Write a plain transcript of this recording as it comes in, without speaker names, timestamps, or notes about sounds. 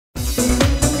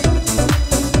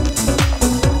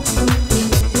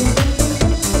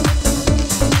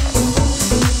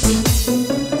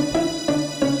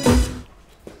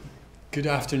Good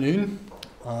afternoon.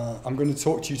 I'm going to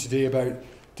talk to you today about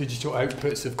digital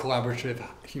outputs of collaborative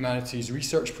humanities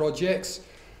research projects.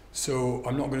 So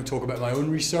I'm not going to talk about my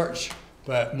own research,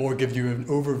 but more give you an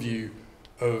overview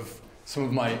of some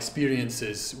of my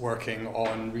experiences working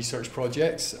on research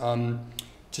projects.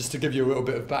 Just to give you a little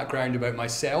bit of background about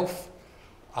myself,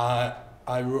 I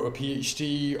wrote a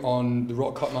PhD on the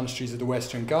rock cut monasteries of the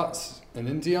Western Ghats in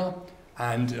India,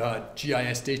 and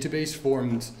GIS database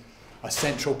formed a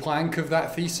central plank of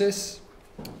that thesis.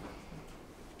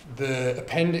 The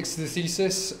appendix to the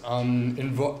thesis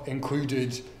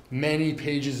included many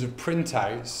pages of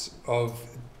printouts of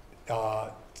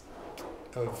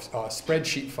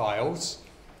spreadsheet files,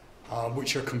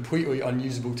 which are completely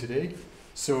unusable today.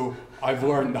 So I've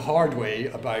learned the hard way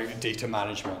about data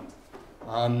management.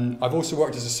 I've also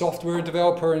worked as a software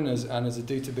developer and as a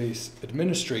database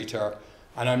administrator,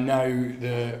 and I'm now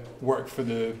work for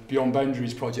the Beyond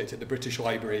Boundaries project at the British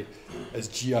Library as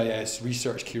GIS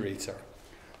research curator.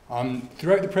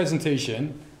 Throughout the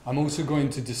presentation, I'm also going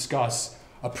to discuss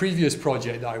a previous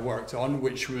project that I worked on,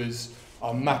 which was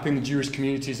mapping the Jewish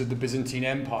communities of the Byzantine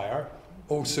Empire,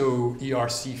 also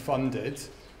ERC funded.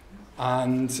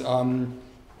 And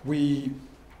we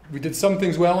did some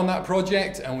things well on that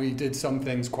project, and we did some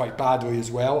things quite badly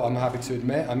as well, I'm happy to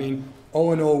admit. I mean,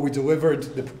 all in all, we delivered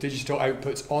the digital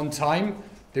outputs on time.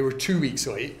 They were 2 weeks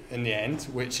late in the end,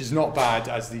 which is not bad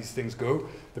as these things go.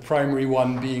 The primary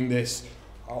one being this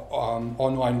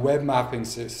online web mapping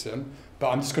system, but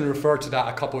I'm just going to refer to that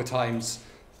a couple of times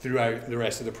throughout the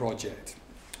rest of the project.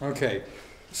 Okay,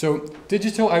 so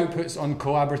digital outputs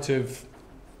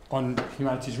on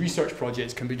humanities research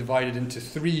projects can be divided into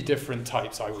 3 different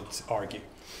types, I would argue.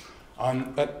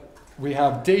 We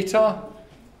have data,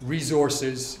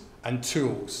 resources, and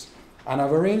tools. And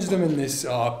I've arranged them in this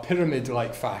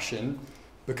pyramid-like fashion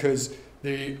because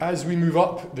as we move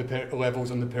up the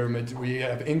levels on the pyramid, we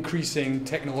have increasing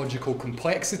technological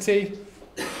complexity,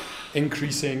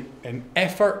 increasing in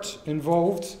effort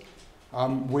involved,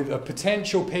 with a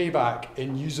potential payback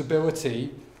in usability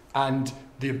and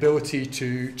the ability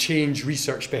to change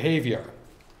research behavior.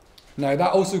 Now,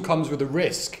 that also comes with a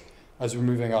risk as we're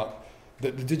moving up,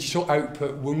 that the digital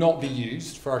output will not be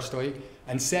used, firstly,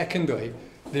 and secondly,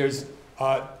 there's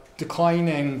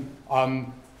declining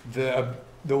the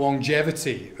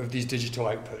longevity of these digital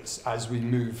outputs as we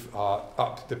move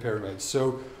up the pyramid.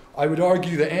 So I would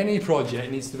argue that any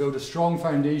project needs to build a strong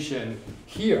foundation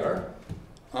here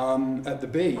at the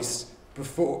base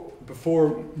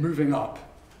before moving up.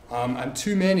 And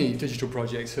too many digital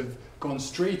projects have gone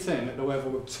straight in at the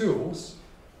level of tools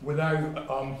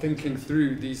without thinking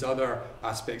through these other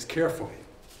aspects carefully.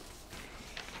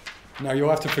 Now,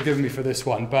 you'll have to forgive me for this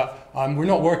one, but we're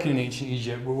not working in ancient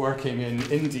Egypt, we're working in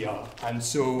India. And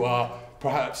so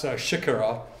perhaps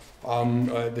Shikara,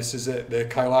 this is at the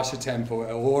Kailasha temple at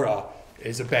Ellora,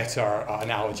 is a better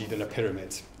analogy than a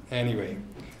pyramid. Anyway,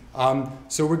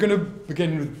 so we're going to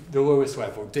begin with the lowest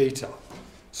level, data.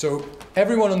 So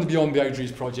everyone on the Beyond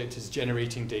Boundaries project is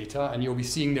generating data, and you'll be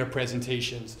seeing their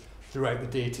presentations throughout the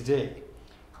day today.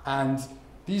 And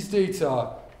these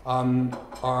data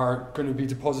are going to be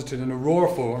deposited in a raw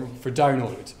form for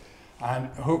download, and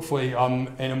hopefully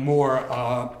in a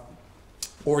more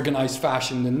organized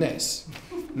fashion than this.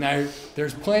 Now,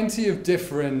 there's plenty of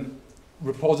different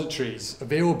repositories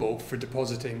available for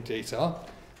depositing data,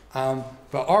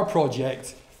 but our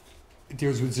project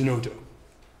deals with Zenodo.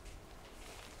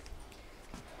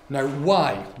 Now,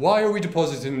 why? Why are we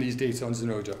depositing these data on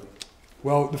Zenodo?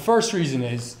 Well, the first reason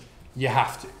is you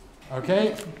have to.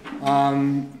 Okay.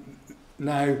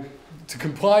 Now, to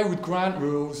comply with grant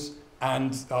rules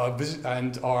and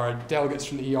our delegates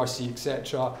from the ERC,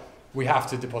 etc., we have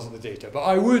to deposit the data. But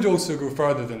I would also go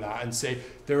further than that and say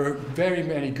there are very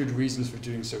many good reasons for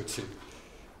doing so too.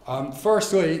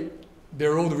 Firstly,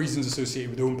 there are all the reasons associated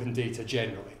with open data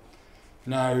generally.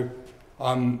 Now,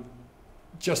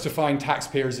 justifying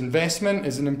taxpayers' investment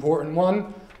is an important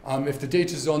one. If the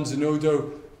data is on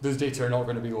Zenodo, those data are not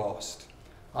going to be lost.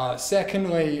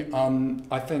 Secondly,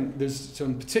 I think there's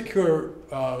some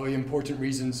particularly important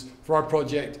reasons for our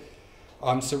project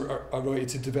are related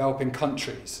to developing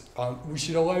countries. We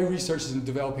should allow researchers in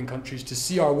developing countries to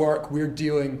see our work. We're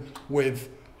dealing with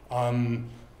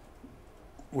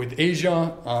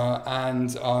Asia,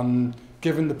 and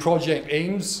given the project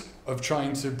aims of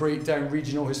trying to break down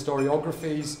regional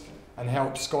historiographies and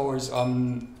help scholars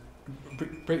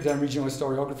break down regional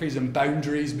historiographies and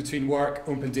boundaries between work,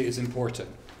 open data is important.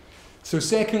 So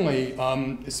secondly,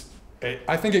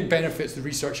 I think it benefits the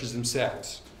researchers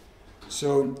themselves.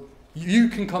 So you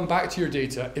can come back to your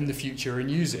data in the future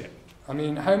and use it. I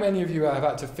mean, how many of you have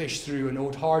had to fish through an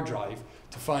old hard drive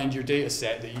to find your data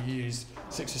set that you used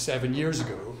 6 or 7 years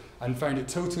ago and found it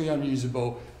totally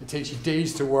unusable? It takes you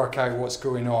days to work out what's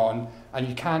going on, and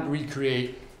you can't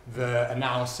recreate the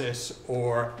analysis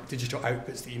or digital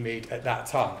outputs that you made at that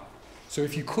time. So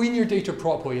if you clean your data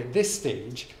properly at this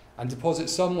stage and deposit it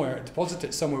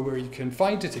somewhere where you can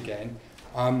find it again,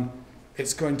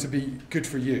 it's going to be good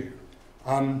for you.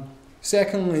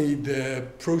 Secondly, the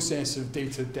process of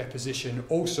data deposition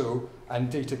also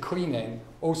and data cleaning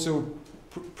also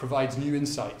provides new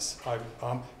insights.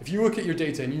 If you look at your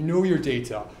data and you know your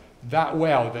data that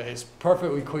well that it's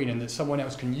perfectly clean and that someone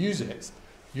else can use it,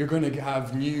 you're going to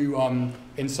have new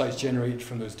insights generated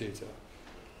from those data.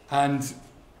 And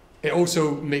it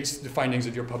also makes the findings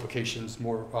of your publications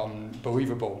more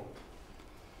believable.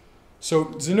 So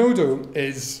Zenodo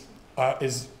is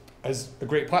a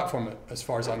great platform as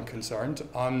far as I'm concerned.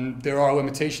 There are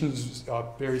limitations,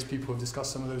 various people have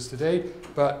discussed some of those today,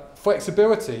 but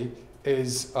flexibility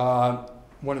is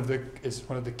one of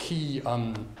the key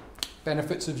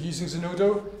benefits of using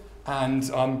Zenodo, and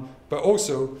but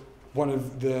also one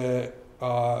of the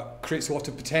creates a lot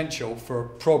of potential for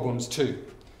problems too.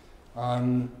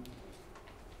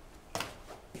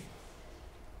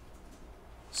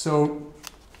 So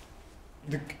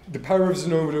the power of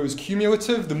Zenodo is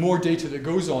cumulative. The more data that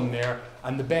goes on there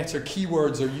and the better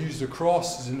keywords are used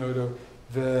across Zenodo,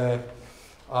 the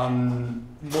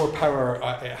more power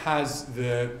it has,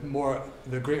 the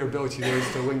greater ability there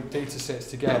is to link data sets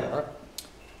together.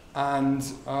 And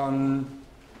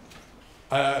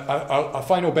a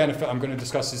final benefit I'm going to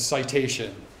discuss is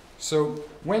citation. So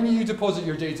when you deposit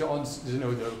your data on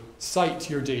Zenodo, cite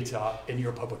your data in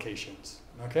your publications.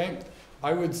 Okay?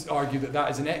 I would argue that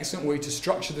that is an excellent way to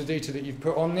structure the data that you've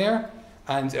put on there,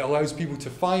 and it allows people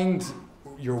to find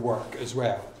your work as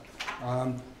well.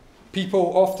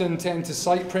 People often tend to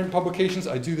cite print publications.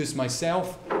 I do this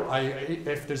myself.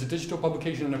 If there's a digital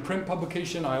publication and a print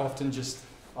publication, I often just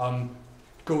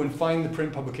go and find the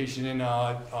print publication in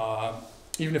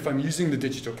even if I'm using the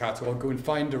digital catalogue, go and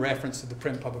find a reference to the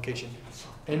print publication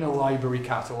in a library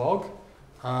catalogue,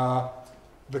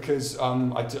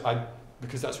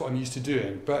 because that's what I'm used to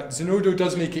doing. But Zenodo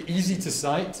does make it easy to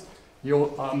cite.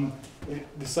 The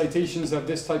citations have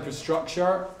this type of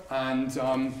structure,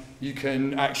 and you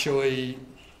can actually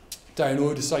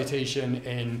download a citation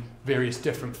in various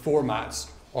different formats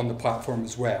on the platform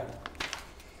as well.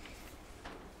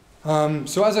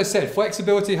 So as I said,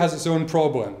 flexibility has its own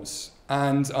problems,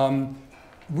 and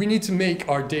we need to make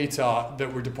our data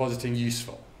that we're depositing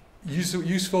useful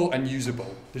and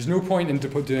usable. There's no point in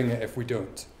doing it if we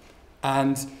don't.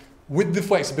 And with the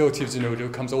flexibility of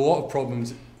Zenodo comes a lot of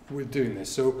problems with doing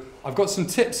this. So I've got some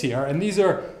tips here, and these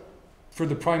are for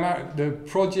the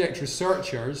project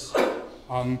researchers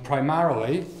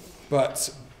primarily,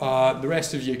 but the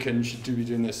rest of you should be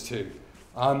doing this too.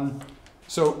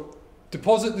 So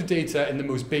deposit the data in the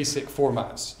most basic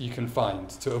formats you can find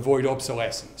to avoid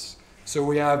obsolescence. So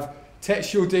we have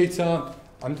textual data.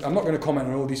 I'm not going to comment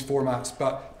on all these formats,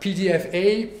 but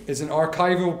PDF-A is an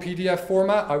archival PDF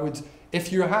format.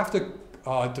 If you have to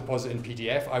deposit in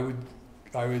PDF, I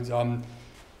would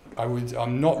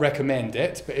not recommend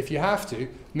it. But if you have to,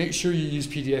 make sure you use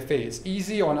PDF-A. It's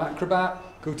easy on Acrobat.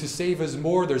 Go to Save as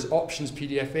More. There's options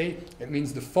PDF-A. It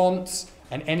means the fonts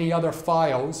and any other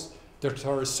files that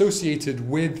are associated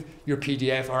with your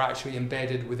PDF are actually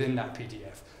embedded within that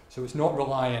PDF. So it's not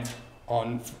reliant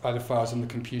on other files on the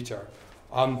computer.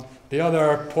 The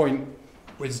other point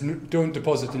is don't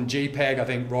deposit in JPEG. I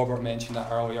think Robert mentioned that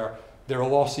earlier. They're a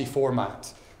lossy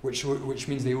format, which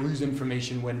means they lose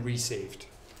information when resaved.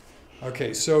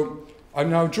 Okay, so I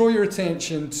now draw your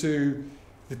attention to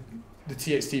the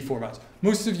TXT formats.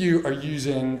 Most of you are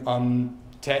using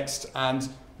text and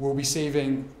will be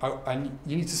saving, and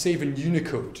you need to save in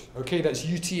Unicode. Okay, that's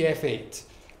UTF-8.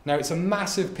 Now it's a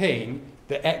massive pain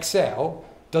that Excel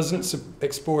doesn't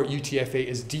export UTF-8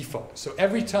 as default. So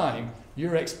every time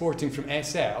you're exporting from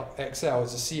Excel as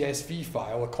a CSV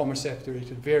file, a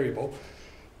comma-separated variable,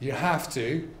 you have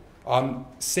to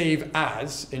save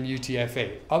as in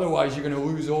UTF-8. Otherwise, you're going to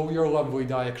lose all your lovely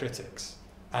diacritics.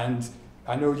 And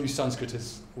I know you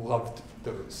Sanskritas loved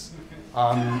those.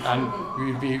 And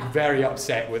you'd be very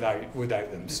upset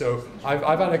without them. So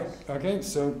I've had okay,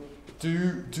 so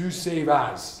do save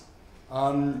as.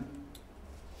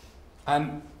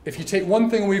 And if you take one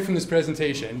thing away from this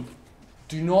presentation,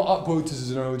 do not upload to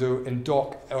Zenodo in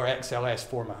doc or XLS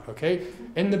format, okay?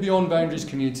 In the Beyond Boundaries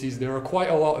communities, there are quite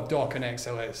a lot of doc and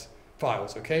XLS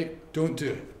files, okay? Don't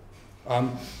do it.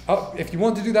 If you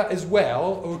want to do that as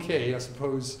well, okay, I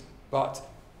suppose, but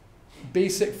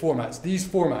basic formats. These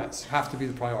formats have to be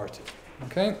the priority,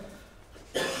 okay?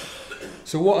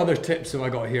 So what other tips have I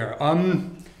got here?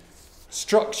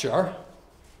 Structure,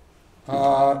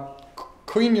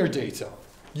 clean your data.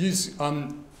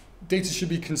 Data should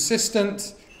be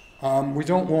consistent. We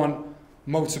don't want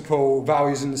multiple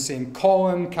values in the same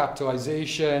column,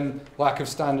 capitalization, lack of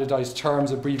standardized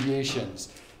terms, abbreviations.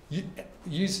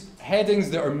 Use headings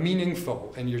that are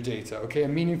meaningful in your data, okay,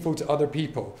 and meaningful to other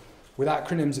people, with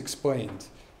acronyms explained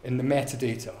in the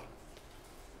metadata.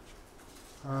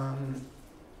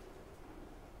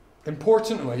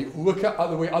 Importantly, look at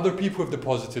the way other people have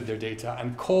deposited their data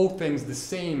and call things the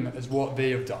same as what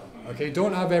they have done. Okay,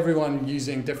 don't have everyone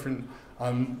using different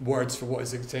words for what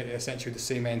is essentially the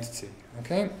same entity.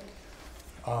 Okay,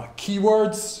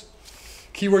 keywords.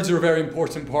 Keywords are a very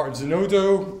important part of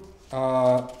Zenodo.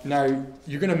 Now,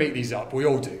 you're going to make these up, we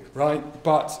all do, right?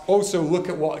 But also look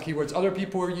at what keywords other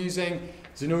people are using.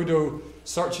 Zenodo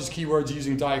searches keywords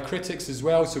using diacritics as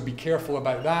well, so be careful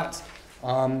about that.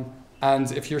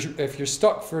 And if you're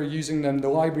stuck for using them, the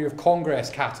Library of Congress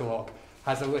catalogue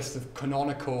has a list of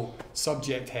canonical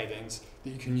subject headings that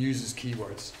you can use as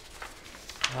keywords.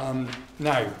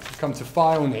 Now, we come to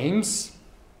file names.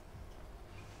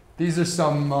 These are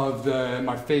some of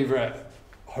my favourite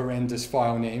horrendous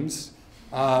file names.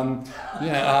 Now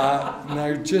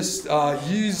just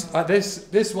use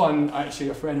this one. Actually,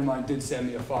 a friend of mine did send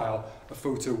me a photo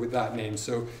with that name.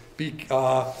 So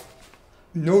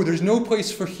no, there's no place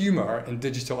for humor in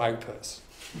digital outputs.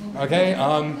 Okay.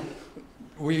 I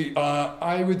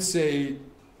would say,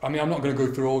 I mean, I'm not going to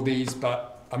go through all these,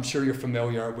 but I'm sure you're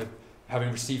familiar with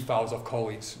having received files off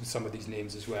colleagues with some of these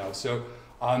names as well. So.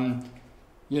 I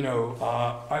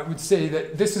would say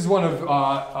that this is one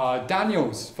of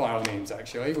Daniel's file names,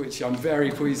 actually, which I'm very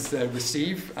pleased to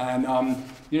receive. And,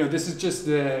 this is just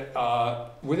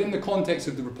within the context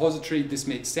of the repository, this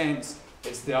makes sense.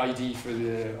 It's the ID for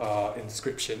the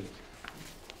inscription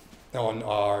on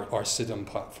our SIDM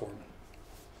platform.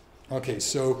 Okay,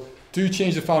 so do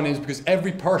change the file names, because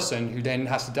every person who then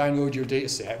has to download your data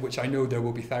set, which I know there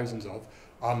will be thousands of,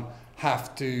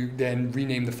 have to then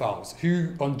rename the files.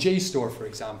 On JSTOR, for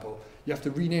example, you have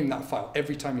to rename that file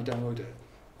every time you download it.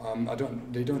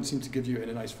 They don't seem to give you it in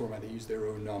a nice format. They use their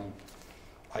own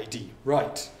ID.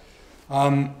 Right.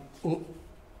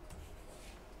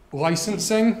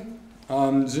 Licensing.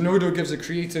 Zenodo gives a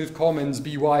Creative Commons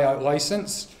BY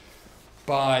license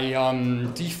by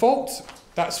default.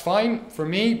 That's fine for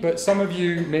me, but some of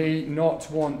you may not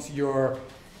want your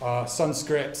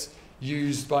Sunscript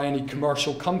used by any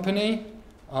commercial company,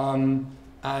 and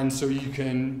so you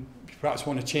can perhaps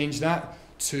want to change that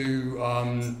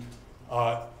to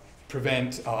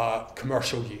prevent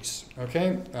commercial use.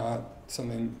 Okay,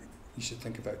 something you should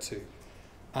think about too.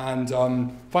 And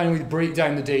finally, break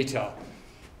down the data.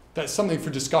 That's something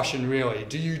for discussion, really.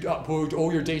 Do you upload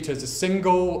all your data as a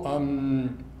single,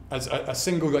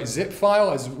 like zip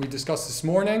file, as we discussed this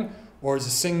morning? Or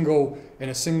as in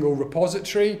a single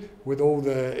repository with all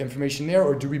the information there,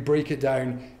 or do we break it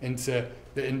down into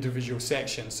the individual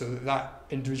sections so that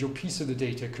individual piece of the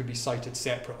data could be cited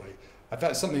separately?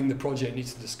 That's something the project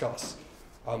needs to discuss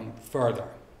further.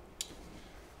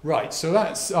 Right, so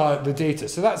that's the data.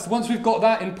 So that's once we've got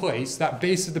that in place, that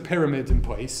base of the pyramid in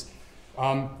place,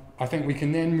 I think we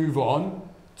can then move on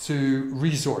to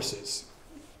resources.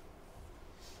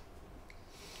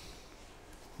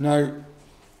 Now,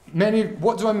 many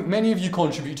of you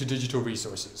contribute to digital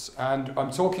resources, and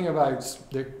I'm talking about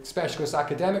the specialist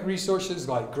academic resources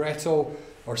like Gretel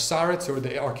or SARIT or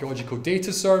the Archaeological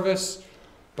Data Service,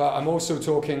 but I'm also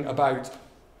talking about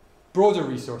broader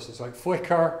resources like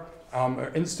Flickr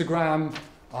or Instagram.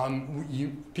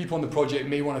 People on the project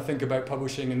may want to think about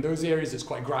publishing in those areas. It's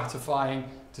quite gratifying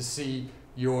to see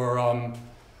your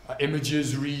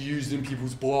images reused in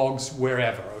people's blogs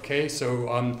wherever. Okay, so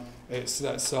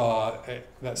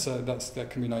that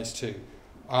can be nice too.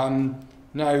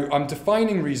 Now, I'm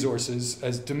defining resources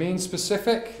as domain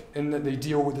specific in that they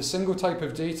deal with a single type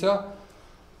of data,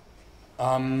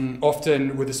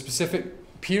 often with a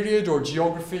specific period or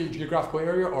geographical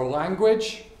area or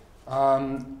language,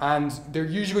 and they're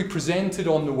usually presented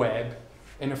on the web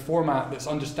in a format that's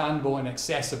understandable and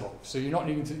accessible. So you don't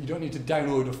need to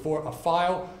download a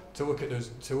file to look at those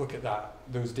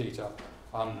data.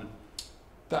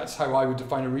 That's how I would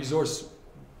define a resource.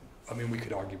 I mean, we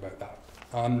could argue about that.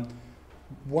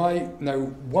 Why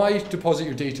deposit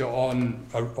your data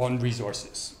on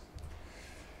resources?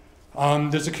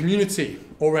 There's a community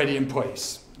already in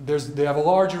place. They have a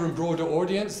larger and broader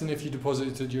audience than if you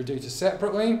deposited your data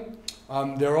separately.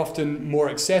 They're often more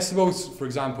accessible. For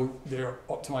example, they're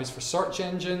optimized for search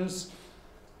engines.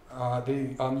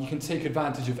 You can take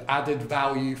advantage of added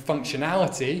value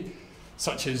functionality,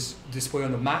 such as display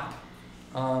on the map,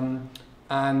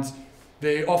 and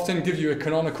they often give you a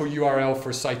canonical URL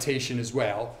for citation as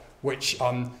well, which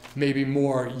may be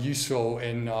more useful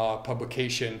in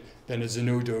publication than a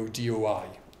Zenodo DOI,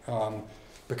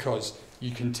 because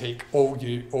you can take all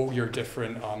your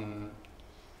different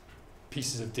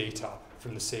pieces of data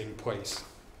from the same place.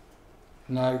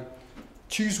 Now,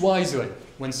 choose wisely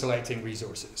when selecting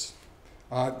resources.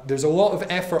 There's a lot of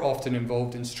effort often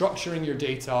involved in structuring your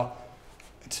data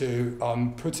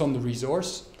to put on the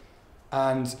resource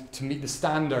and to meet the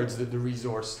standards that the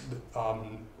resource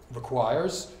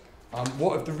requires.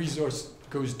 What if the resource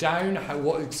goes down? How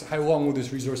long will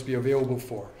this resource be available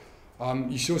for?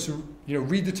 You should also,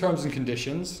 read the terms and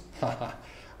conditions,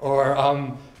 or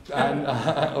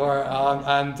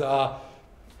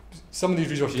some of these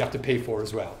resources you have to pay for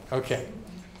as well. Okay,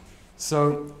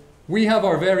 so we have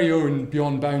our very own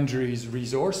Beyond Boundaries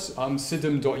resource,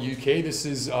 sidm.uk. This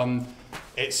is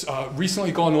it's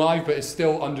recently gone live, but it's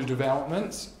still under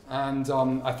development, and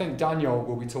I think Daniel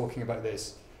will be talking about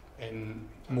this in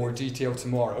more detail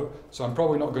tomorrow, so I'm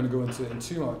probably not going to go into it in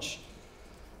too much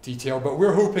detail, but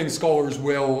we're hoping scholars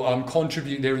will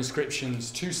contribute their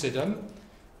inscriptions to SIDM,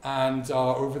 and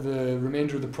over the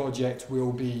remainder of the project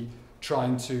we'll be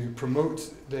trying to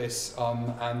promote this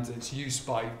and its use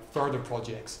by further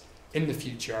projects in the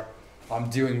future,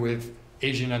 dealing with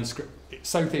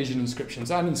South Asian inscriptions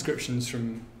and inscriptions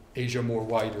from Asia more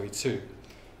widely too.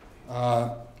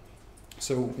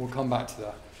 So we'll come back to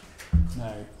that.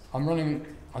 Now,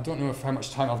 I don't know how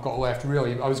much time I've got left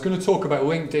really. I was going to talk about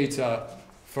linked data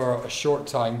for a short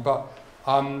time, but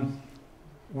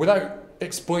without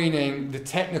explaining the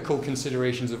technical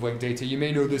considerations of linked data, you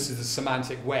may know this is a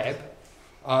semantic web.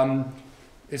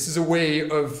 This is a way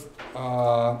of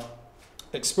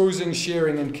exposing,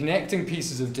 sharing, and connecting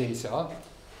pieces of data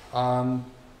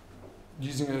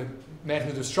using a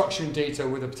method of structuring data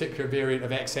with a particular variant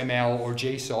of XML or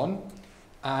JSON.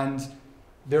 And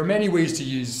there are many ways to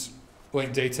use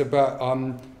linked data, but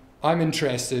I'm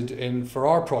interested in, for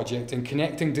our project, in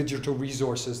connecting digital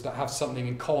resources that have something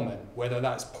in common, whether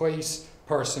that's place,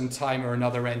 person, time, or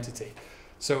another entity.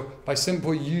 So by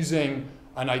simply using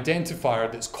an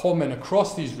identifier that's common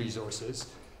across these resources,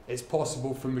 it's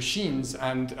possible for machines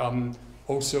and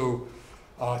also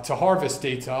to harvest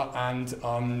data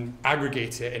and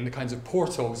aggregate it in the kinds of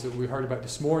portals that we heard about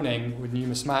this morning with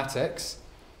numismatics.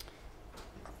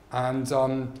 And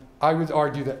I would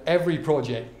argue that every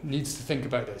project needs to think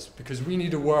about this, because we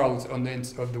need a world on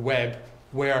the web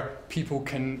where people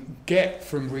can get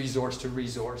from resource to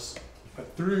resource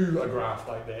through a graph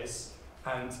like this.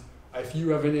 And if you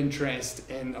have an interest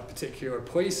in a particular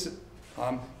place,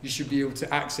 you should be able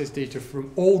to access data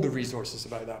from all the resources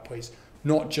about that place,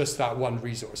 not just that one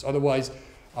resource. Otherwise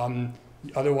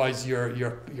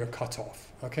you're cut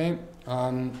off. Okay,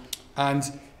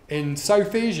 and in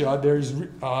South Asia,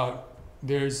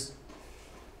 there's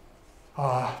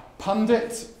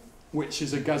Pundit, which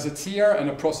is a gazetteer and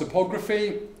a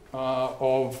prosopography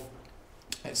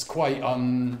it's quite,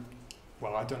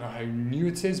 well, I don't know how new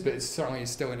it is, but it's certainly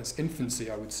still in its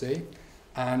infancy, I would say.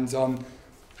 And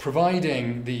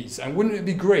providing these, and wouldn't it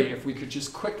be great if we could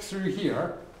just click through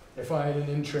here, if I had an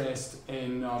interest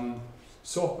in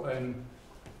Surapuram,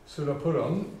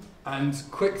 and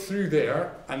click through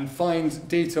there and find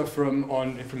data from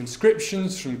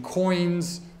inscriptions, from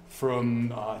coins,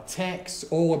 from text,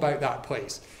 all about that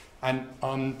place. And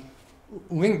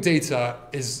linked data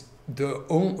is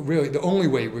really the only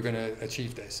way we're going to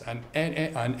achieve this. And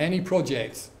any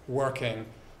project working,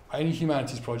 any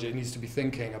humanities project needs to be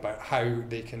thinking about how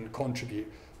they can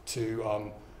contribute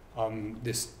to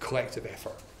this collective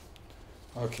effort.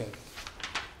 Okay.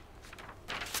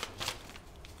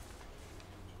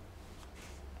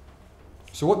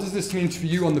 So what does this mean for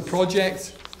you on the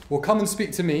project? Well, come and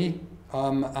speak to me,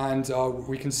 and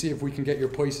we can see if we can get your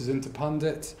places into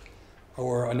Pundit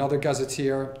or another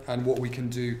gazetteer, and what we can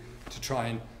do to try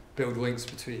and build links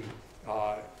between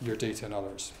your data and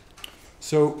others.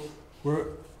 So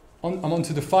I'm on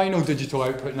to the final digital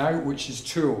output now, which is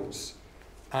tools.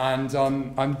 And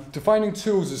I'm defining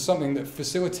tools as something that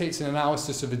facilitates an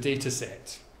analysis of a data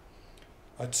set.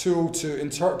 A tool to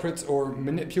interpret or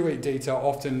manipulate data,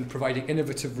 often providing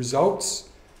innovative results.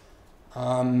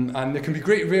 And there can be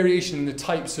great variation in the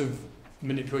types of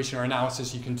manipulation or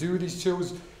analysis you can do with these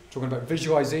tools. Talking about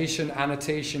visualization,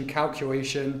 annotation,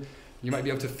 calculation. You might be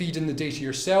able to feed in the data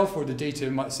yourself, or the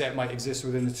data set might exist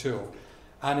within the tool.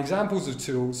 And examples of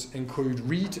tools include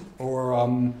READ,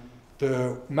 or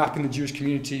the Mapping the Jewish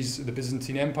Communities, the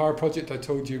Byzantine Empire project I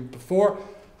told you before.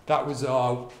 That was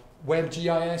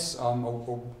WebGIS,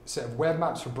 or set of web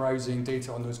maps for browsing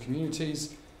data on those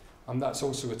communities. That's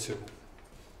also a tool.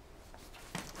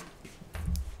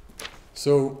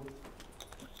 So,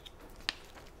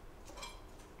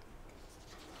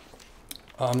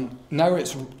 now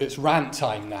it's rant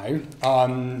time now,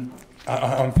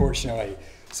 unfortunately.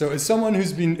 So as someone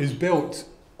who's built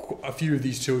a few of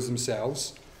these tools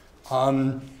themselves,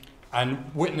 and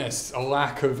witnessed a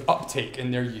lack of uptake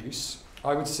in their use,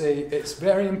 I would say it's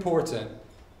very important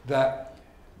that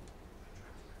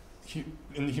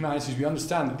in the humanities we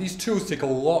understand that these tools take a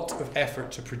lot of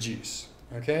effort to produce,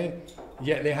 okay?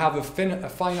 Yet they have a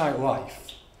finite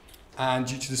life, and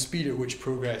due to the speed at which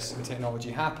progress in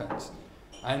technology happens.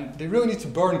 And they really need to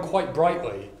burn quite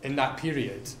brightly in that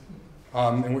period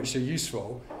in which they're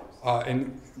useful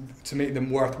to make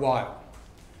them worthwhile.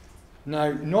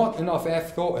 Now, not enough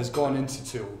thought has gone into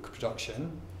tool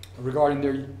production regarding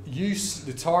their use,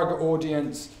 the target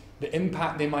audience, the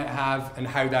impact they might have, and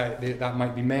how that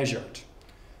might be measured.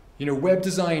 You know, web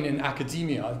design in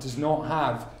academia does not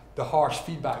have the harsh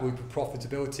feedback loop of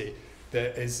profitability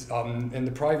that is in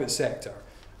the private sector.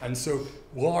 And so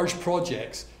large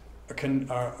projects can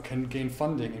gain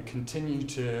funding and continue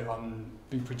to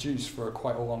be produced for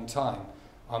quite a long time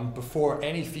before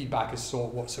any feedback is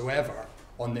sought whatsoever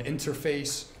on the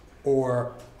interface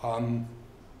or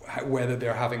whether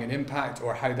they're having an impact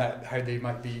or how they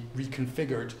might be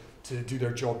reconfigured to do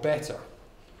their job better.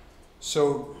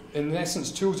 So in essence,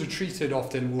 tools are treated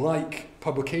often like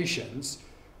publications,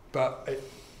 but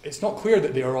it's not clear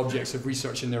that they are objects of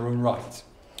research in their own right.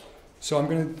 So I'm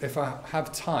going to, if I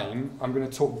have time, I'm going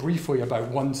to talk briefly about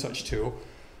one such tool,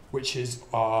 which is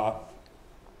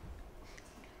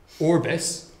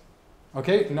Orbis.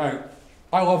 Okay, now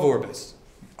I love Orbis.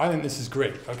 I think this is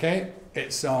great. Okay,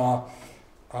 it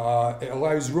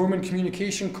allows Roman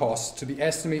communication costs to be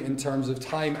estimated in terms of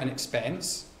time and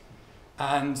expense,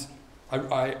 and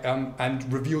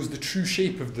reveals the true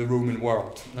shape of the Roman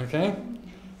world. Okay,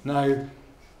 now.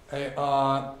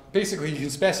 Basically, you can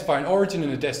specify an origin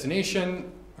and a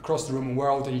destination across the Roman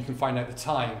world, and you can find out the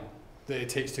time that it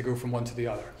takes to go from one to the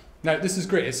other. Now, this is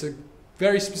great. It's a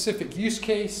very specific use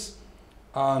case.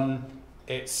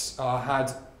 It's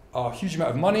had a huge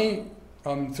amount of money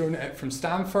thrown at it from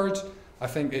Stanford. I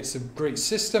think it's a great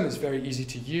system. It's very easy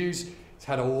to use. It's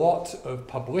had a lot of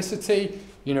publicity.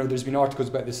 You know, there's been articles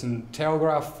about this in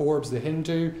Telegraph, Forbes, The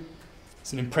Hindu.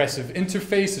 It's an impressive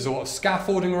interface. There's a lot of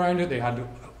scaffolding around it. They had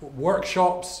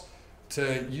workshops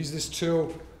to use this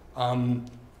tool.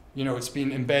 You know, it's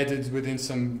been embedded within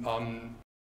some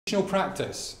educational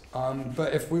practice.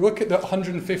 But if we look at the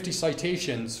 150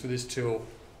 citations for this tool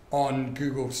on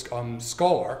Google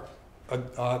Scholar,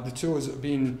 the tool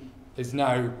is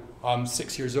now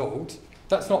 6 years old.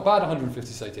 That's not bad,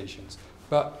 150 citations.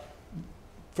 But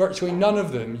virtually none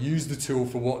of them use the tool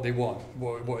for what they want,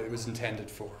 what it was intended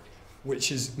for,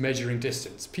 which is measuring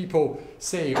distance. People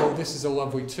say, oh, this is a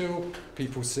lovely tool.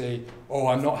 People say, oh,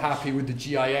 I'm not happy with the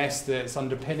GIS that's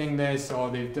underpinning this,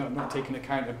 or they've not taken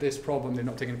account of this problem, they're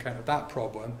not taking account of that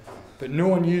problem. But no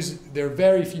one there are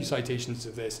very few citations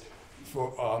of this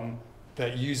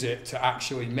that use it to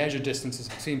actually measure distances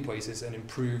between places and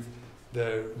improve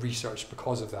the research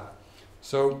because of that.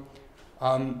 So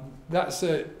that's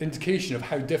an indication of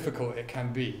how difficult it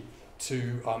can be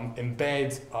to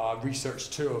embed a research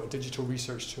tool, a digital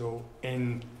research tool,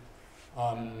 in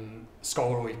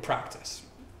scholarly practice.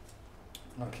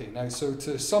 Okay, now so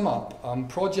to sum up,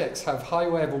 projects have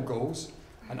high-level goals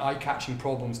and eye-catching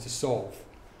problems to solve,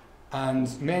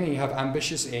 and many have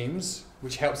ambitious aims,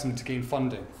 which helps them to gain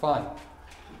funding. Fine.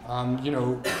 You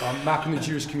know, mapping the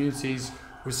Jewish communities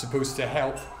was supposed to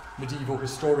help medieval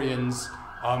historians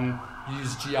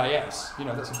use GIS. You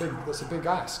know, that's a big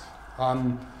ask.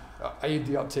 Aid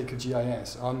the uptake of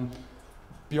GIS.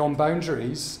 Beyond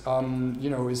Boundaries, you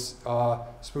know, is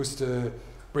supposed to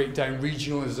break down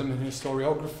regionalism in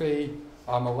historiography,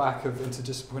 a lack of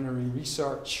interdisciplinary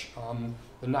research,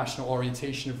 the national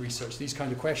orientation of research, these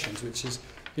kind of questions, which is,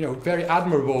 you know, very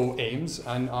admirable aims,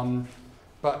 and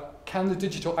but can the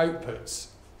digital outputs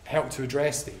help to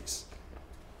address these?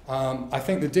 I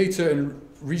think the data and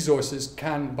resources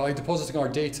can, by depositing our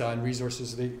data and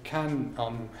resources, they can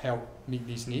help meet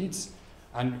these needs,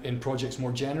 and in projects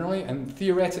more generally, and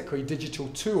theoretically digital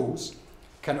tools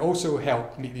can also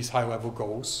help meet these high-level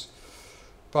goals.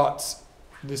 But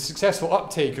the successful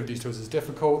uptake of these tools is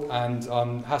difficult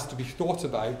and has to be thought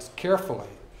about carefully.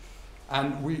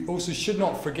 And we also should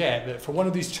not forget that for one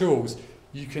of these tools,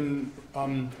 you can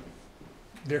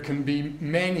there can be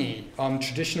many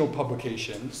traditional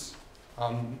publications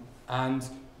And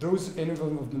those in and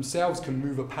of themselves can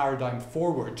move a paradigm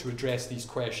forward to address these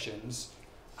questions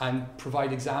and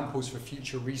provide examples for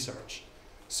future research.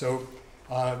 So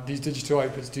these digital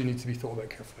outputs do need to be thought about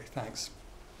carefully. Thanks.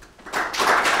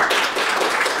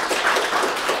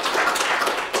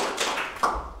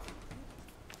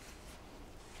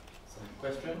 Some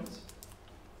questions?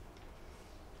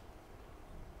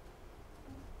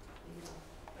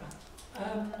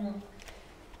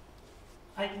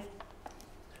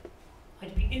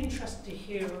 I'd be interested to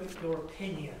hear your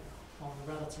opinion on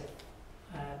the relative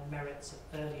merits of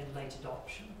early and late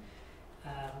adoption.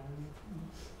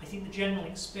 I think the general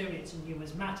experience in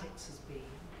numismatics has been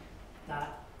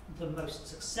that the most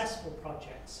successful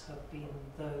projects have been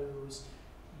those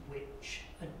which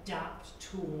adapt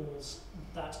tools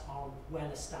that are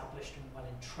well established and well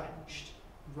entrenched,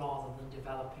 rather than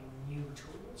developing new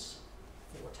tools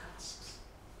for tasks.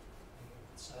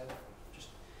 So, just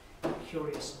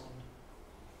curious on,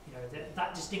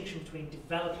 that distinction between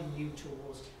developing new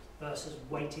tools versus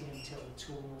waiting until the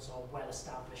tools are well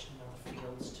established in other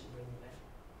fields to bring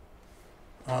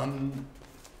them in.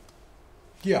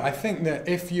 Yeah, I think that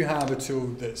if you have a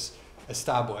tool that's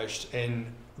established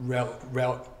in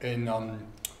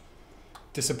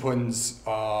disciplines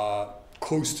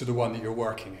close to the one that you're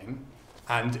working in,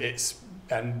 and it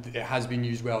has been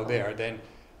used well there, then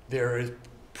there are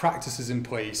practices in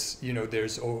place.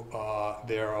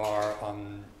 There are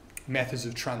methods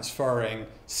of transferring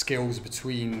skills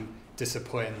between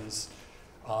disciplines.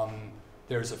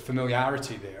 There's a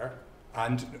familiarity there,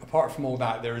 and apart from all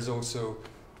that, there is also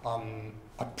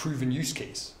a proven use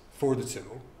case for the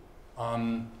tool,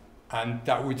 and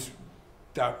that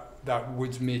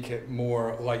would make it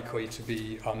more likely to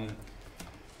be.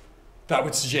 That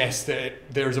would suggest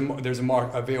that there's a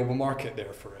available market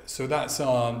there for it. So that's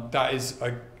a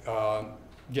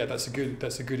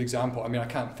good example. I mean, I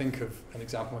can't think of an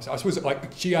example myself. I suppose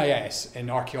like GIS in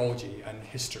archaeology and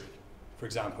history, for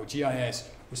example. GIS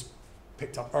was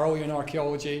picked up early in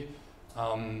archaeology,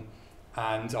 and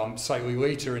slightly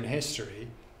later in history.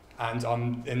 And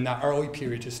in that early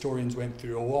period, historians went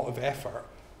through a lot of effort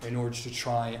in order to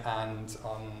try and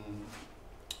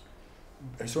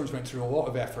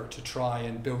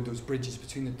build those bridges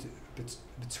between the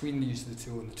use of the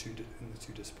tool and the two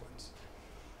disciplines.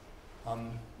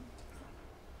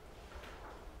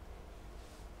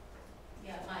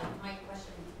 Yeah, my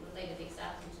question related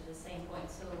exactly to the same point.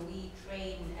 So we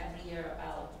train every year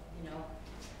about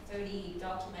 30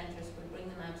 documenters. We bring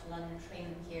them out to London, train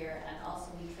them here, and also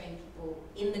we train people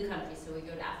in the country. So we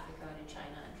go to Africa or to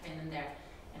China and train them there.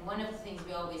 And one of the things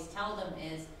we always tell them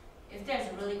is, if there's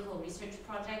a really cool research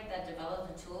project that develops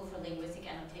a tool for linguistic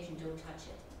annotation, don't touch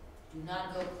it. Do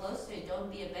not go close to it.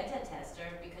 Don't be a beta tester,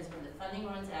 because when the funding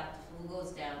runs out, the tool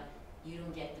goes down, you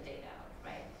don't get the data out,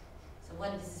 right? So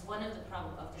this is one of the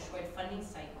problems of the short funding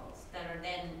cycles, that are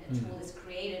then a tool is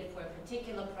created for a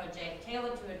particular project,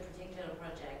 tailored to a particular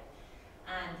project,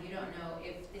 and you don't know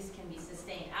if this can be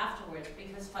sustained afterwards,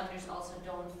 because funders also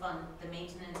don't fund the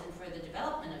maintenance and further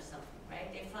development of something, right?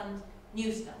 They fund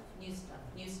new stuff.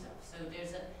 So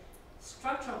there's a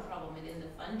structural problem within the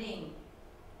funding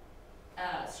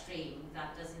stream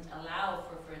that doesn't allow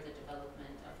for further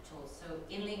development of tools. So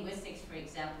in linguistics, for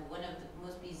example, one of the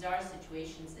most bizarre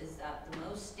situations is that the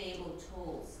most stable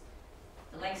tools,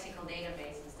 the lexical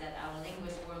databases that our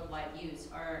linguists worldwide use,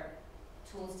 are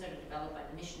tools that are developed by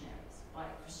the missionaries, by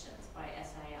Christians, by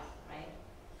SIL, right?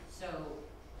 So,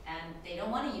 and they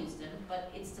don't want to use them,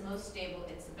 but it's the most stable,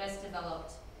 it's the best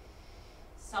developed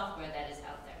software that is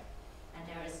out there. And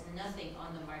there is nothing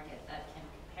on the market that can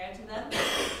compare to them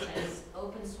that is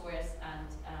open source and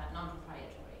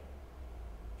non-proprietary.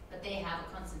 But they have a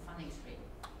constant funding stream.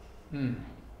 Right?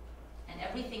 And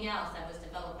everything else that was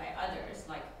developed by others,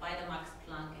 like by the Max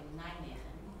Planck in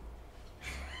Nijmegen,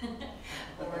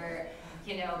 or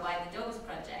by the DOBES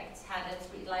project, had a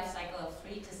life cycle of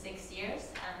 3 to 6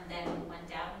 years, and then went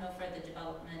down, no further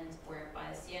development, or by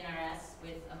the CNRS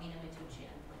with Amina Mitucci,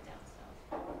 and went down. So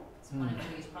it's one of the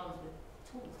biggest problems with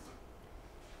tools.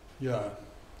 Yeah.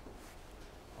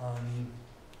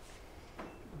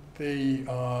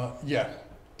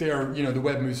 The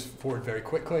web moves forward very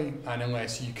quickly, and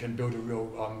unless you can build a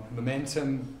real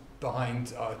momentum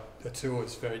behind a tool,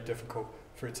 it's very difficult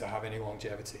for it to have any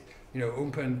longevity.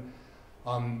 Making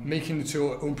the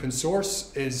tool open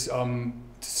source is, to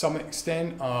some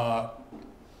extent,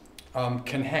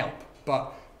 can help,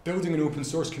 but building an open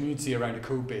source community around a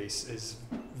code base is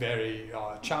very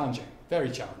challenging,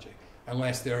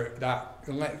 unless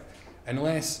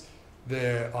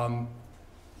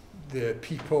the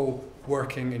people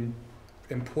working in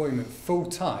employment full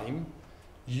time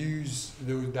use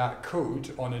that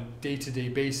code on a day-to-day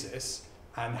basis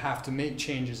and have to make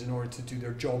changes in order to do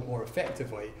their job more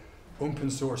effectively,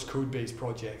 open source code-based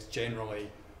projects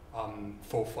generally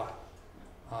fall flat.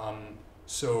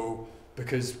 So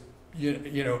because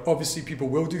you know, obviously people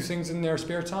will do things in their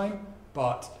spare time,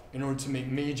 but in order to make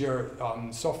major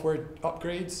software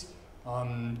upgrades,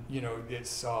 you know,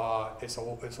 it's a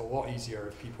lot easier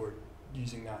if people are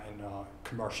using that in a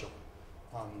commercial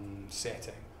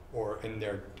setting, or in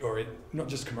their, not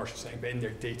just commercial setting, but in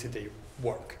their day-to-day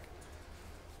work.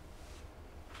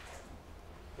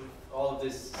 With all of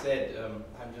this said,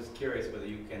 I'm just curious whether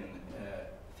you can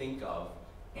think of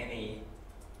any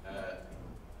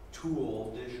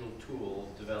digital tool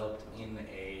developed in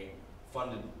a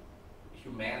funded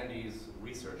humanities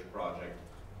research project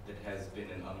that has been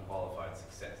an unqualified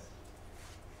success.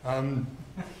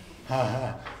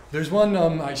 There's one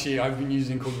actually I've been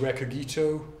using called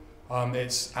Recogito.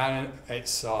 It's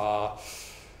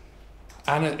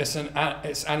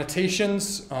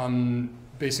annotations.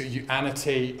 Basically, you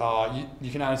annotate.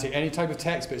 You can annotate any type of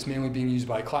text, but it's mainly being used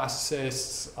by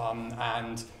classicists.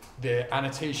 And the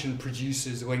annotation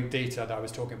produces linked data that I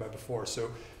was talking about before.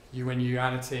 So, when you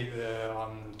annotate the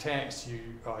text, you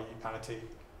annotate.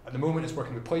 At the moment, it's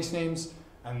working with place names,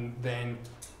 and then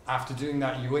after doing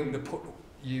that, you link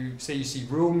you say you see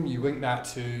Rome, you link that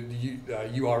to the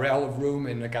URL of Rome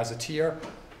in a gazetteer,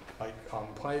 like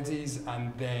Pleiades,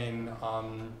 and then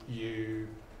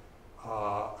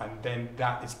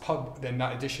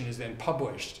that edition is then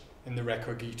published in the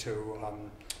Recogito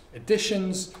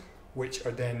editions, which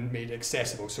are then made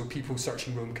accessible. So people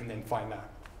searching Rome can then find that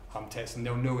text, and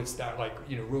they'll know it's that, like,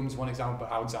 you know, Rome's one example,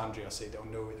 but Alexandria, say they'll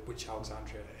know which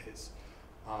Alexandria it is.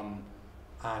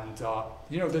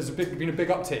 You know, there's been a big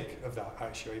uptake of that,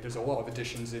 actually. There's a lot of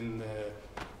editions in the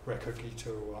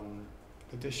Recogito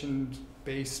edition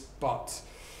base, but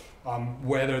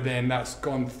whether then that's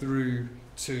gone through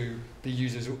to the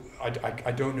users,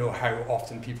 I don't know how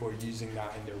often people are using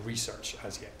that in their research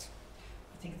as yet.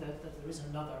 I think that there is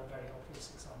another very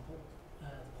obvious example. The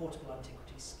Portable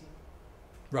Antiquities Scheme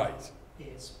Right.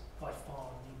 is by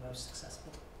far the most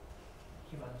successful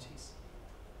humanities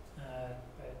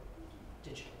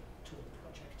digital tool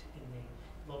project in the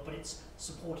world, but it's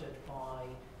supported by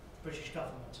the British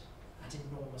government at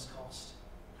enormous cost,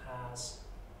 has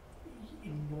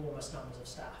enormous numbers of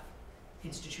staff,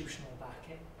 institutional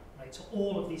backing, right? So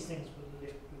all of these things we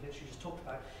literally just talked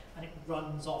about, and it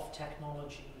runs off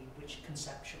technology which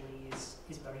conceptually is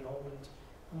very old,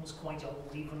 and was quite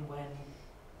old even when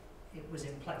it was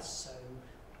in place. So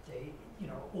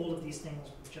all of these things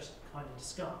we've just kind of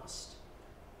discussed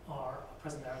are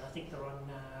present there, and I think there are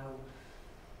now,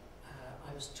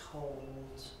 I was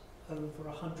told, over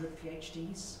 100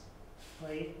 PhDs,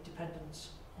 right, dependent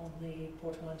on the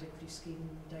Portable Antiquity Scheme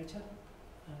data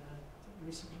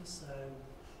recently. So,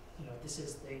 you know, this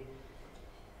is a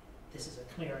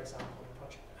clear example of a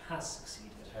project that has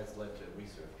succeeded. It has led to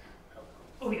research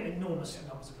outcomes. Oh yeah, enormous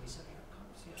numbers of research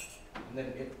outcomes. Yeah. And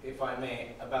then, if I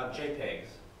may, about JPEGs.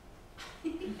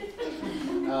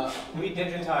 We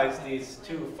digitized these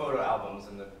two photo albums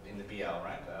in the BL,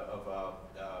 right, of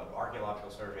archaeological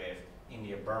survey of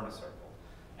India-Burma Circle,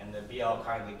 and the BL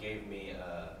kindly gave me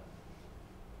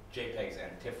JPEGs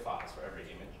and TIFF files for every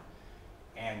image,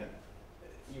 and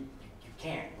you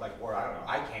can't, like, or I don't know,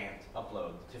 I can't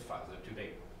upload TIFF files; they're too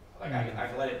big. Like I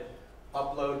can let it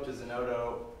upload to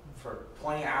Zenodo for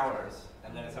 20 hours,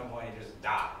 and then at some point it just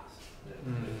dies,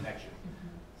 the connection.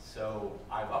 So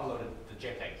I've uploaded the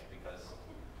JPEGs because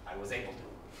I was able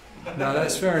to. No,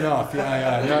 that's fair enough.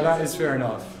 Yeah. No, that is fair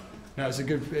enough. No, it's a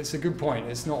good point.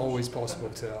 It's not always possible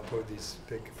to upload these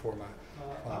big format.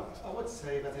 I would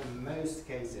say that in most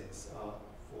cases,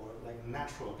 for like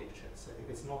natural pictures, so if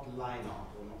it's not line art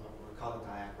or a color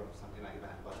diagram or something like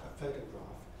that, but a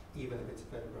photograph, even if it's a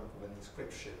photograph of an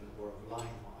inscription or of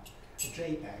line art, a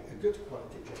JPEG, a good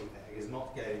quality JPEG, is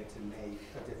not going to make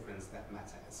a difference that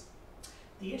matters.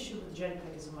 The issue with the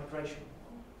JPEG is a migration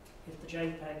one. If the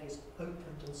JPEG is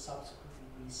opened and subsequently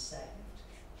resaved,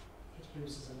 it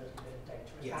loses a little bit of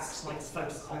data. It acts like a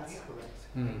photocopy. That's correct.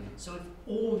 So if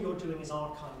all you're doing is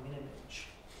archiving an image,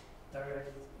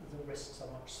 the risks are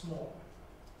much smaller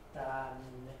than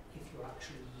if you're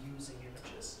actually using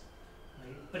images.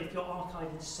 Right? But if your archive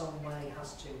in some way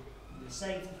has to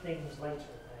resave the things later,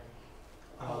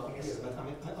 Yes, but I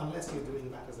mean, unless you're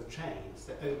doing that as a chain,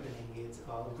 so opening it,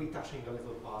 retouching a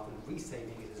little part and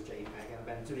resaving it as JPEG, and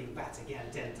then doing that again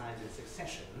 10 times in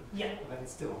succession, then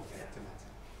it's still not going to matter.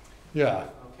 Yeah.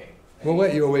 Okay. We'll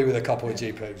let you away with a couple of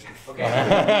JPEGs. Okay.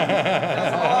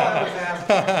 That's all I was asking.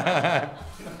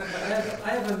 I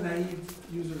have a naive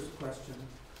user's question,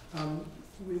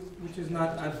 which is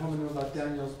not ad hominem about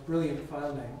Daniel's brilliant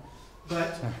file name,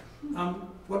 but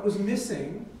what was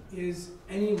missing is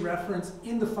any reference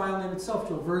in the file name itself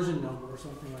to a version number or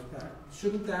something like that.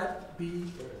 Shouldn't that be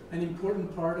an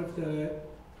important part of the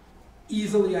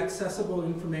easily accessible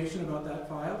information about that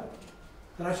file?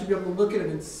 That I should be able to look at it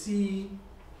and see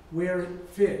where it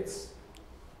fits.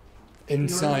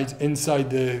 Inside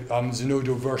the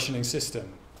Zenodo versioning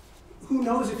system. Who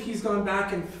knows if he's gone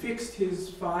back and fixed his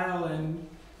file and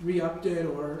re-upped it,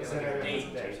 or It's like a date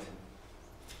or something.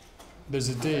 There's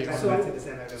a date.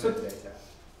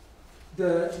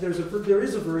 there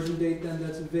is a version date then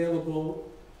that's available.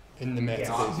 In the Yes.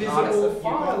 metadata. Visible You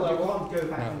file. can't go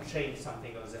back No. and change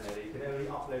something on Zenodo. You can only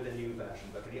upload a new version.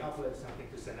 But when you upload something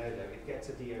to Zenodo, it gets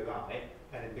a DOI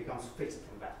and it becomes fixed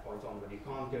from that point onward. You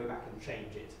can't go back and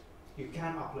change it. You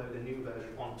can upload a new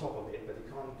version on top of it, but you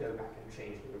can't go back and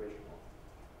change the original.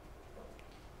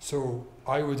 So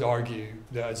I would argue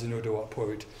that a Zenodo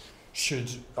upload should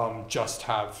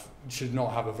should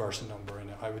not have a version number in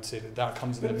it. I would say that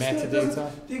comes in But the it still metadata.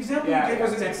 doesn't- The example Yeah, you gave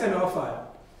was an yeah. XML file.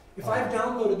 If I've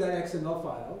downloaded that XML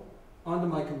file onto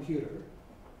my computer,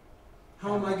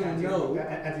 how am I going to know?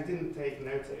 And you didn't take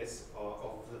notice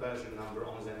of the version number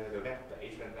on Zenodo web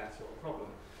page, then that's your problem.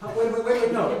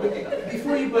 Wait, no.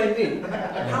 Before you blame me,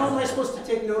 how am I supposed to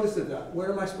take notice of that?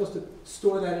 Where am I supposed to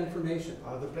store that information?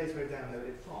 The place where you download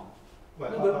it from.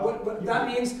 Well, No, but that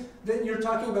means that you're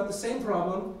talking about the same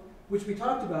problem which we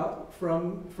talked about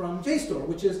from JSTOR,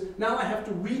 which is now I have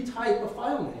to retype a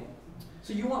file name.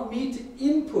 So you want me to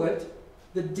input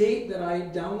the date that I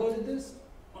downloaded this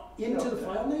into the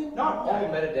file name? Not all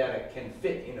metadata can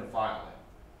fit in a file name.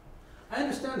 I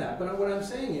understand that, but what I'm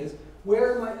saying is,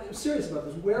 I'm serious about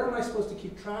this, where am I supposed to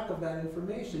keep track of that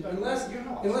information? Unless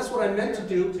what I meant to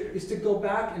do is to go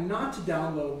back and not to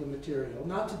download the material,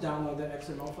 not to download that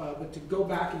XML file, but to go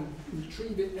back and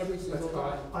retrieve it every single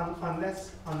time.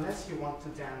 Unless you want to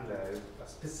download,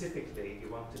 specifically you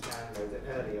want to download an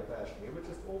earlier version, you would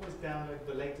just always download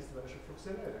the latest version from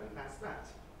Zenodo, and that's that.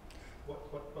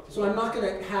 So I'm not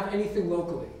going to have anything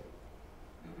locally.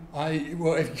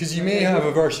 Because you may have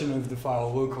a version of the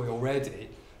file locally already.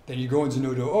 Then you go into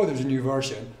Zenodo, oh, there's a new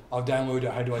version, I'll download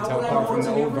it, how do I tell apart from the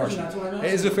old version? That's what I'm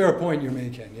It is a asking. fair point you're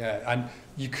making, yeah. And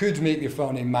you could make your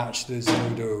file name match the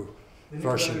Zenodo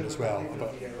version as well.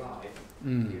 But, You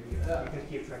can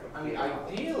keep track of I mean,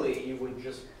 ideally, you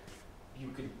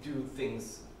could do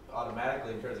things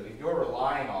automatically in terms of if you're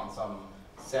relying on some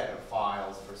set of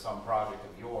files for some project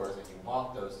of yours and you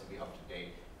want those to be up to date,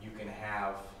 you can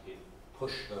have it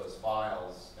push those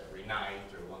files every night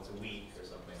or once a week or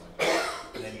something like that.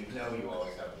 And then you know you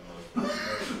always have the most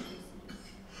version.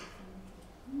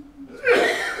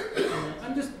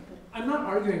 I'm not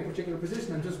arguing a particular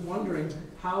position, I'm just wondering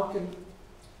how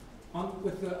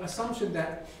with the assumption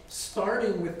that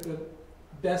starting with the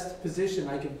best position,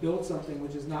 I can build something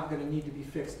which is not going to need to be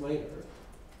fixed later.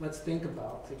 Let's think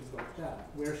about things like that.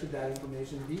 Where should that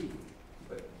information be?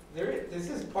 But this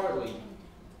is partly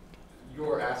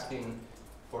you're asking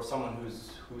for someone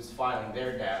who's filing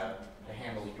their data to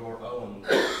handle your own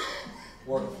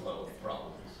workflow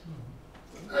problems.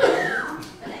 But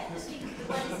I think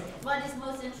what is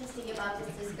most interesting about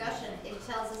this discussion, it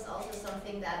tells us also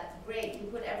something that, great, you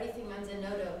put everything on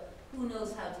Zenodo, who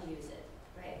knows how to use it,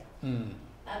 right?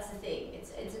 That's the thing.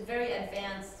 It's a very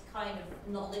advanced kind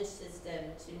of knowledge system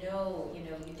to know, you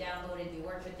download it, you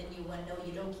work with the new one, no,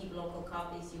 you don't keep local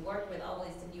copies, you work with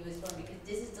always the newest one, because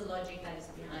this is the logic that is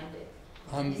behind it.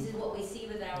 This is what we see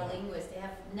with our linguists. They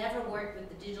have never worked with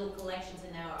the digital collections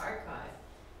in our archive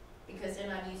because they're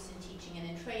not used in teaching and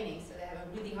in training, so they have a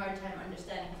really hard time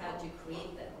understanding how to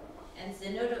create them. And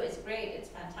Zenodo is great, it's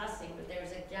fantastic, but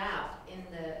there's a gap in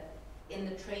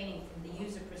the training from the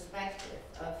user perspective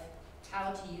of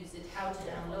how to use it, how to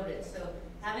download it. So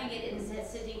having it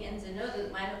sitting in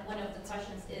Zenodo, one of the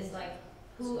questions is like,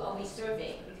 who are we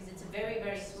serving? Because it's a very,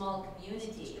 very small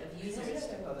community of users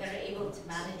that are able to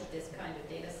manage this kind of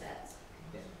data sets.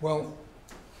 Well,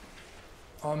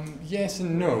 yes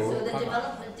and no. So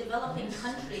the developing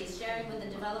countries, sharing with the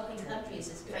developing countries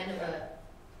is kind of a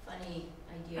funny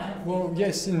idea. Well,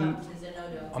 yes and To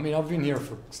Zenodo. I mean, I've been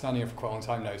standing here for quite a long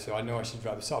time now, so I know I should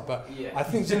wrap this up. But Yeah. I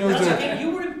think That's Zenodo. okay,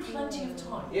 you were in plenty of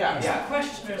time. Yeah, It's yeah. the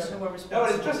questioners who are No,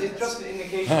 responsible. it's just an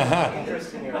indication of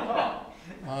interest in your talk.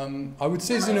 I would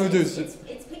say No, Zenodo is.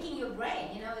 it's picking your brain,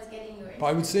 it's getting your But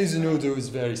I would say Zenodo is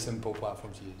a very simple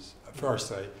platform to use,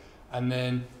 firstly. And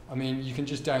then, I mean, you can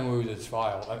just download its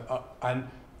file. And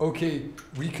okay,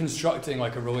 reconstructing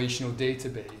like a relational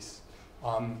database,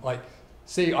 like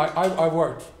say I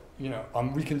worked, you know,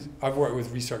 I've worked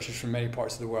with researchers from many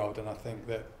parts of the world, and I think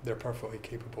that they're perfectly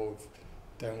capable of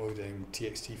downloading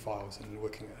TXT files and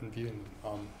looking at and viewing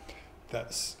them.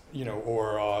 That's, you know,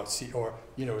 or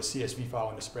you know, a CSV file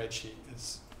in a spreadsheet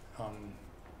is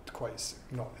it's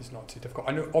not too difficult.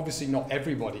 I know obviously not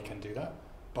everybody can do that,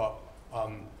 but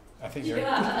I think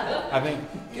I think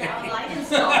Yeah, like and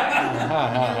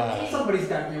star. Somebody's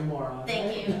got to be a moron.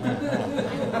 Thank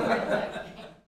right? you.